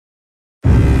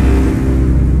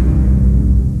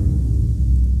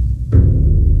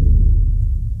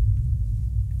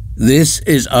This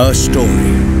is our story,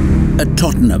 a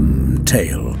Tottenham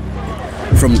Tale.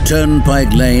 From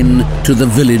Turnpike Lane to the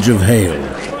village of Hale.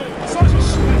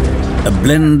 A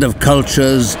blend of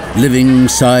cultures living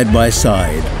side by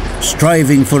side,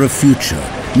 striving for a future,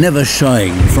 never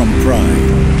shying from pride.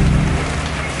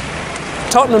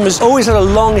 Tottenham has always had a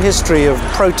long history of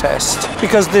protest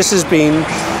because this has been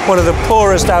one of the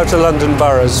poorest outer London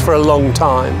boroughs for a long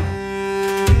time.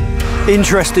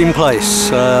 Interesting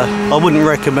place. I wouldn't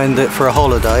recommend it for a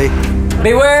holiday.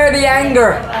 Beware the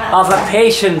anger of a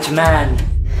patient man.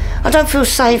 I don't feel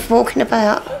safe walking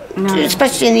about,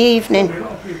 especially in the evening.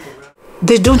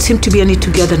 There don't seem to be any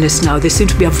togetherness now. There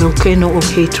seems to be a volcano of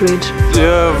hatred.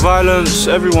 Yeah, violence,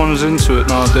 everyone's into it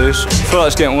nowadays. I feel like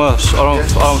it's getting worse. I don't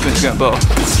think it's getting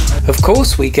better. Of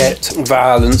course we get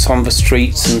violence on the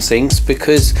streets and things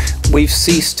because we've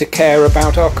ceased to care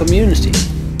about our community.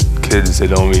 Kids, they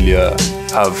don't really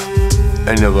have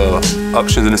any other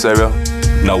options in this area.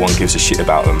 No one gives a shit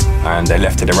about them and they're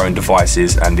left to their own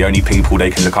devices, and the only people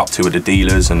they can look up to are the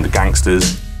dealers and the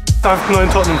gangsters. I've known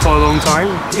Tottenham for a long time.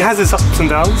 It has its ups and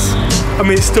downs. I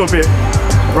mean, it's still a bit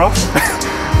rough,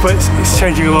 but it's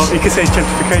changing a lot. You could say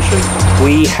gentrification.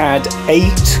 We had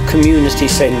 8 community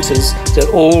centres that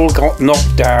all got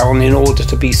knocked down in order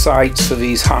to be sites for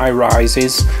these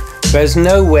high-rises. There's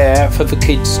nowhere for the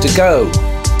kids to go.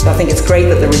 I think it's great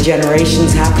that the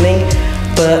regeneration's happening,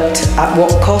 but at what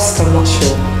cost, I'm not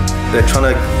sure. They're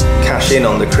trying to cash in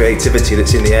on the creativity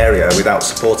that's in the area without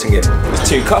supporting it. It's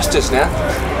too cost us now.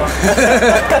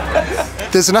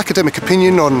 There's an academic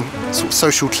opinion on sort of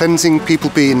social cleansing, people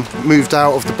being moved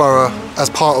out of the borough as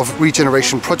part of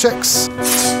regeneration projects.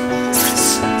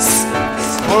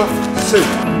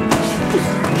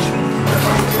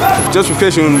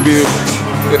 Gentrification would be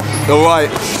alright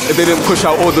if they didn't push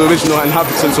out all the original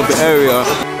inhabitants of the area.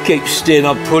 Keep still,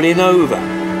 I'm pulling over.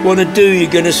 Wanna do,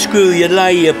 you're gonna screw you,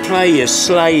 lay you, play you,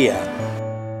 slay you.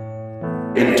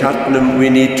 In Tottenham we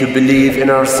need to believe in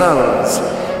ourselves,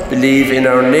 believe in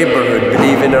our neighbourhood,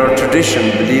 believe in our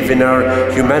tradition, believe in our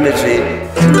humanity.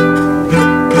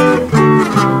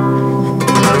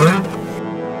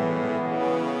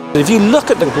 If you look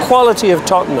at the quality of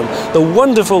Tottenham, the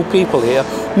wonderful people here,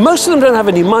 most of them don't have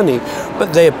any money,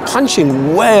 but they're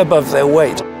punching way above their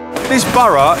weight. This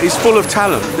borough is full of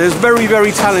talent. There's very,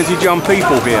 very talented young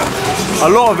people here. A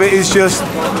lot of it is just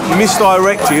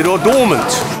misdirected or dormant.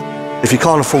 If you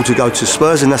can't afford to go to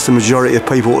Spurs, and that's the majority of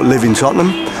people that live in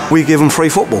Tottenham, we give them free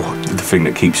football. The thing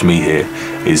that keeps me here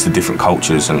is the different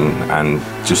cultures and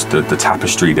just the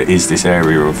tapestry that is this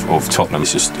area of Tottenham.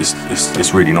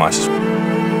 It's really nice.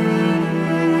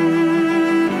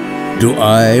 Do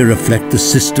I reflect the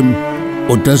system,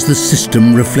 or does the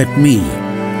system reflect me?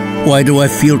 Why do I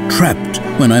feel trapped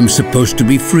when I'm supposed to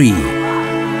be free?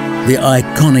 The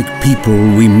iconic people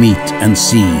we meet and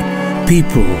see.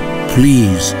 People,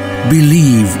 please,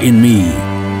 believe in me.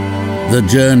 The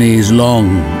journey's long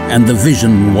and the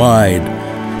vision wide.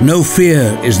 No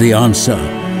fear is the answer,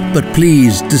 but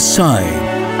please decide.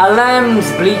 A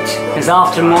lamb's bleat is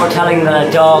often more telling than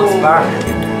a dog's bark.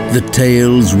 The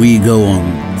tales we go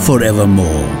on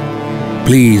forevermore.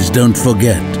 Please don't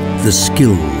forget the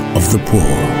skill of the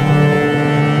poor.